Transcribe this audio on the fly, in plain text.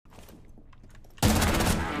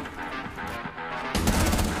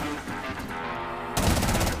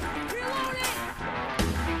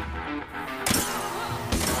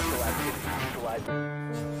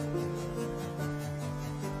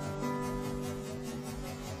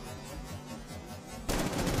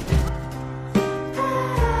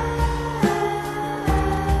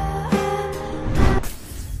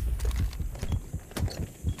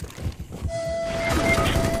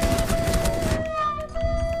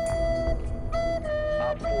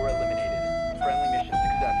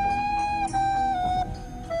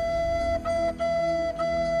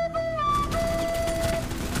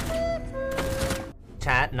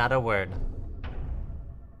Not a word.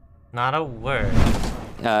 Not a word.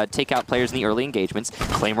 Take out players in the early engagements.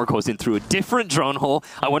 Claymore goes in through a different drone hole.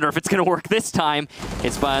 I wonder if it's going to work this time.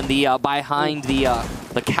 It's on the behind the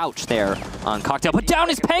couch there on Cocktail. But down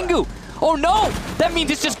is Pengu. Oh no! That means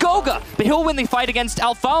it's just Goga. But he'll win the fight against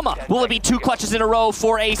Alfalma. Will it be 2 clutches in a row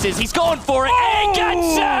for aces? He's going for it. And he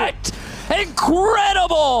gets it!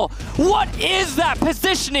 Incredible! What is that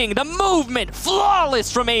positioning? The movement, flawless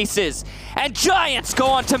from aces. And Giants go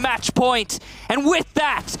on to match point. And with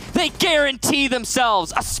that, they guarantee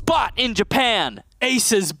themselves a spot in Japan.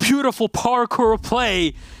 Aces, beautiful parkour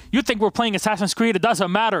play. You think we're playing Assassin's Creed? It doesn't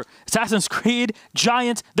matter. Assassin's Creed,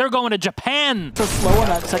 Giants, they're going to Japan. So slow on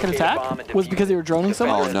that second attack was because they were droning so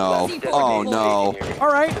much? Oh no. Oh no. All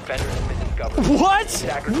right. What?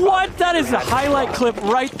 What? That is a highlight clip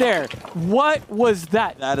right there. What was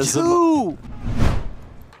that? That is two.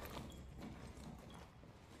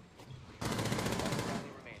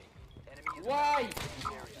 Why?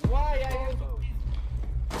 Why are you?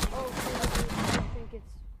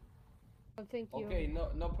 Oh, thank you. Okay,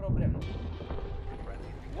 no problem.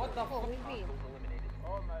 What the fuck? What do you mean?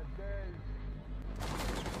 Oh my days.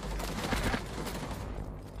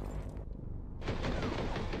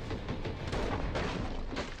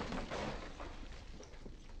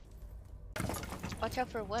 Watch out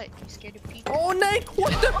for what? You scared of people? Oh, Nick!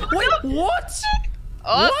 What the? Wait, what?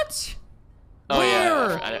 Oh. What? Oh,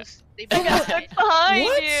 where? yeah. They behind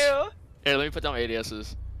What? you. Here, let me put down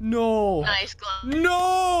ADSs. No. Nice glove.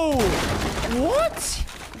 No. What?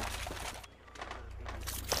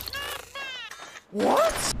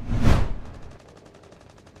 What?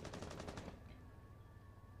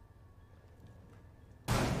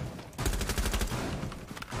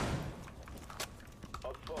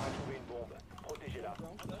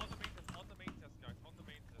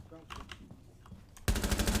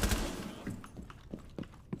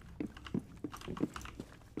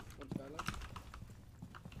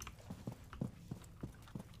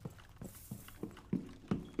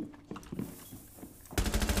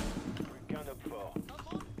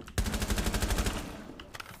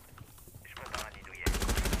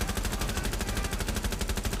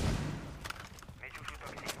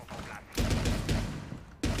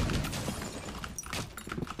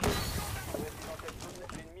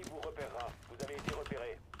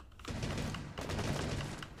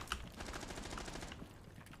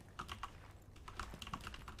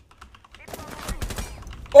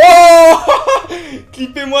 Oh!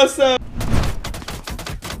 Clippez-moi ça!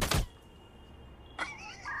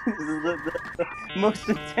 This is the most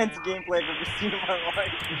intense gameplay I've ever seen in my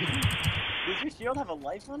life. Does your shield have a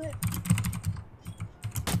life on it?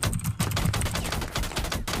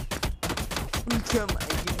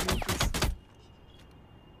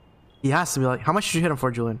 He has to be like, how much did you hit him for,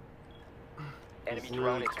 Julian? Enemy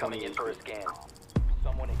drone is coming in for a scan.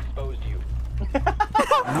 Someone exposed you.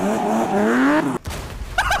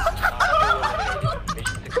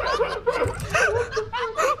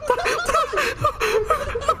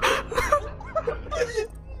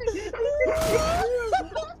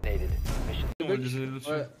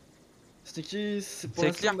 Ouais. C'était qui? C'est pour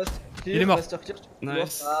C'est l'instant Il est mort.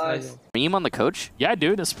 Nice. Reem on the coach? Yeah,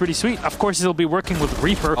 dude, that's pretty sweet. Of course, he'll be working with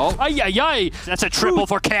Reaper. Oh, ay, ay, ay. That's a triple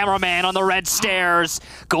for Cameraman on the red stairs.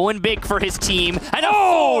 Going big for his team. And a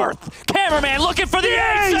fourth! Cameraman looking for the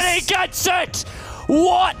ace, and he gets it!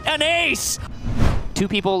 What an ace! 2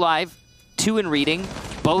 people alive, 2 in reading,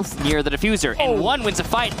 both near the diffuser. And 1 wins a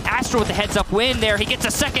fight. Astro with the heads-up win there. He gets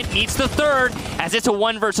a second, needs the third, as it's a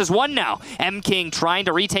 1 versus 1 now. M-King trying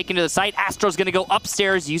to retake into the site. Astro's going to go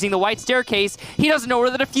upstairs using the white staircase. He doesn't know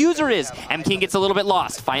where the diffuser is. M-King gets a little bit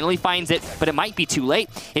lost. Finally finds it, but it might be too late.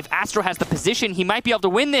 If Astro has the position, he might be able to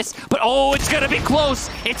win this. But oh, it's going to be close.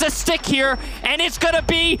 It's a stick here, and it's going to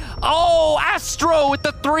be, oh, Astro with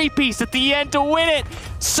the 3-piece at the end to win it.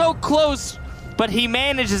 So close. But he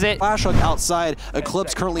manages it. Flash hook outside.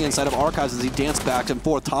 Eclipse currently inside of Archives as he danced back and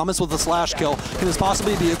forth. Thomas with the slash kill. Can this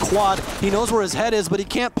possibly be a quad? He knows where his head is, but he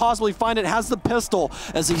can't possibly find it. Has the pistol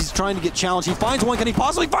as he's trying to get challenged. He finds one. Can he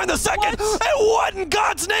possibly find the second? What? And what in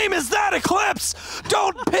God's name is that, Eclipse?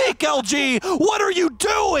 Don't peek, LG. What are you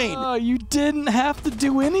doing? You didn't have to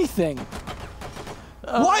do anything.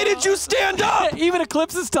 Why did you stand up? Even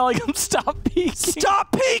Eclipse is telling him, stop peeking.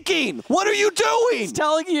 Stop peeking! What are you doing? He's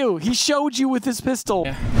telling you. He showed you with his pistol.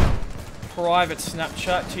 Yeah. Private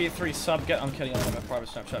Snapchat, tier 3 sub. I'm kidding, I don't have a private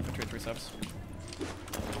Snapchat for tier 3 subs.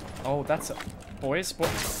 Oh, that's a... Boys?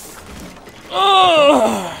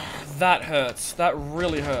 Oh! That hurts. That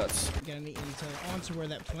really hurts. Get any intel onto where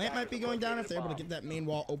that plant might be going down if they're able to get that main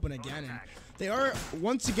wall open again. And they are,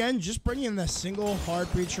 once again, just bringing in the single hard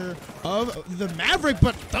breacher of the Maverick.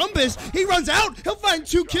 But Thumbus, he runs out. He'll find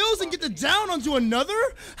 2 kills and get the down onto another.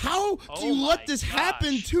 How do you let this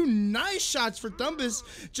happen? 2 nice shots for Thumbus,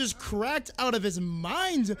 just cracked out of his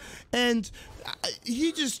mind. And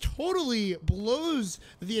he just totally blows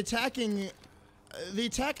the attack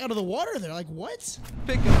out of the water there. Like, what?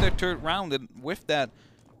 Pick up their 3rd round, and with that,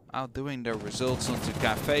 outdoing their results onto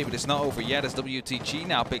Cafe, but it's not over yet as WTG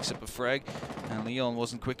now picks up a frag, and Leon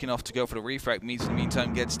wasn't quick enough to go for the refrag. Meets in the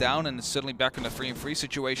meantime gets down, and is suddenly back in a 3-on-3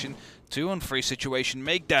 situation, 2-on-3 situation.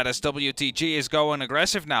 Make that as WTG is going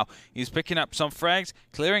aggressive now. He's picking up some frags,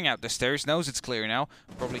 clearing out the stairs, knows it's clear now.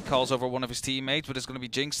 Probably calls over one of his teammates, but it's going to be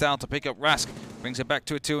Jinx down to pick up Rask. Brings it back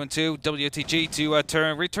to a 2-on-2. WTG to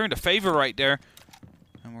return the favor right there.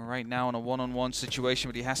 And we're right now in a 1-on-1 situation,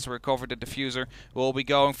 but he has to recover the diffuser. Will be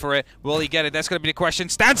going for it. Will he get it? That's going to be the question.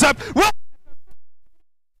 Stands up.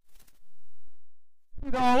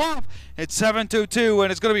 It all off. It's 7-2-2,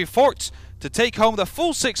 and it's going to be Forts to take home the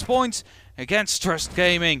full 6 points against Trust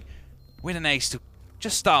Gaming with an ace to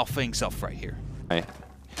just style things off right here.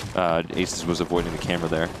 Aces was avoiding the camera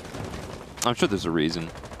there. I'm sure there's a reason.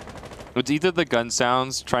 It's either the gun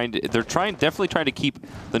sounds they're definitely trying to keep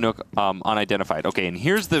the Nook unidentified. Okay, and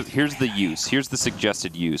here's the use. Here's the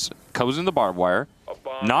suggested use. Goes in the barbed wire,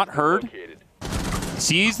 not heard.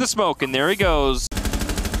 Sees the smoke, and there he goes.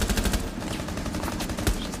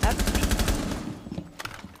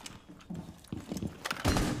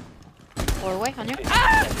 Or away on you.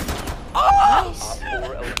 Ah! Oh! Nice.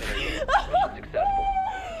 4 eliminated. Successful.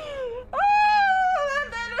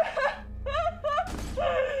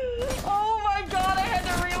 Oh my god, I had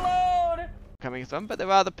to reload! Coming through, but there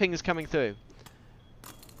are the pings coming through.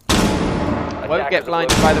 Won't get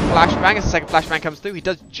blinded by the flashbang as the second flashbang comes through. He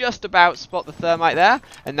does just about spot the thermite there,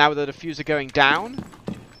 and now with the diffuser going down,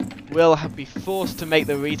 will be forced to make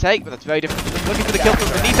the retake, but that's very difficult. Looking for the kill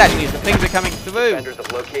from beneath actually as the pings are coming through,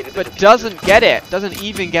 but doesn't get it, doesn't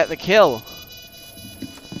even get the kill.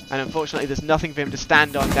 And unfortunately there's nothing for him to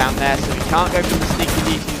stand on down there, so he can't go for the sneaky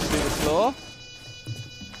defuse through the floor.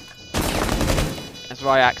 As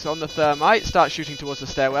Ryax on the thermite starts shooting towards the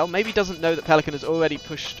stairwell, maybe doesn't know that Pelican has already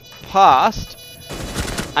pushed past,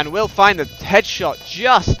 and will find the headshot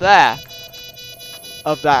just there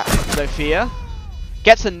of that Sophia.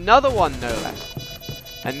 Gets another one, no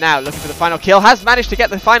less. And now, looking for the final kill, has managed to get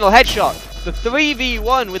the final headshot. The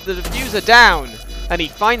 3v1 with the diffuser down. And he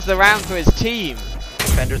finds the round for his team.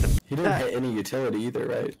 He didn't hit any utility either,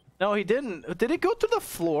 right? No, he didn't. Did it go to the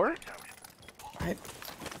floor?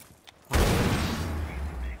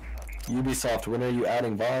 Ubisoft, when are you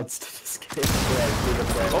adding VODs to this game?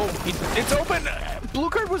 Oh, it's open! Blue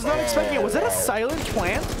card was not expecting it. Was that a silent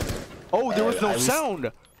plant? Oh, there was no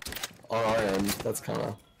sound. On our end, that's kind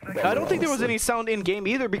of... I don't think there was any sound in game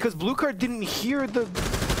either because Blue card didn't hear the...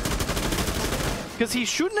 Because he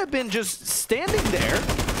shouldn't have been just standing there.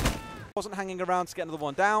 Wasn't hanging around to get another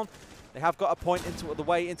one down. They have got a point into the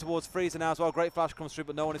way in towards Freezer now as well. Great flash comes through,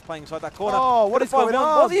 but no one is playing inside that corner. Oh, what is going on?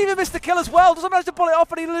 Well, he even missed the kill as well. Doesn't manage to pull it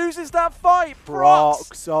off, and he loses that fight.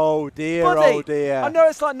 Brox, oh dear, Buddy, oh dear. I know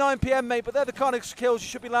it's like 9 PM, mate, but they're the kind of kills you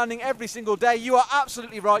should be landing every single day. You are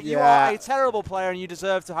absolutely right. You are a terrible player, and you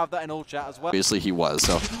deserve to have that in all chat as well. Obviously he was,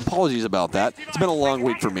 so apologies about that. It's been a long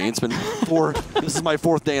week for me. It's been this is my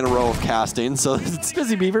 4th day in a row of casting, so it's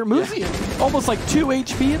busy beaver. Moosey, almost like 2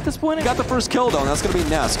 HP at this point. He got the first kill though, and that's going to be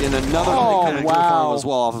Nesk, and another as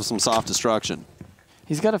well off of some soft destruction.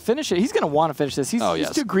 He's got to finish it. He's going to want to finish this. He's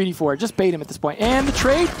too greedy for it. Just bait him at this point. And the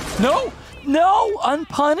trade. No. No.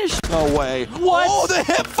 Unpunished. No way. What? Oh, the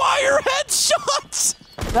hip fire headshots.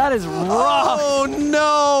 That is rough. Oh,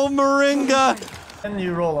 no, Moringa. And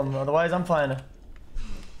you roll him. Otherwise, I'm fine.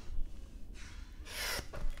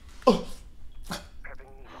 Oh.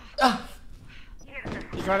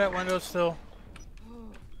 You got that window still.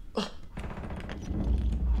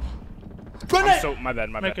 Run it! So, my bad.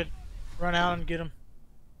 Run out and get him.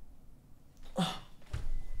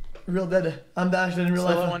 Real dead. I'm dashed in real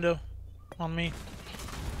life. Window on me.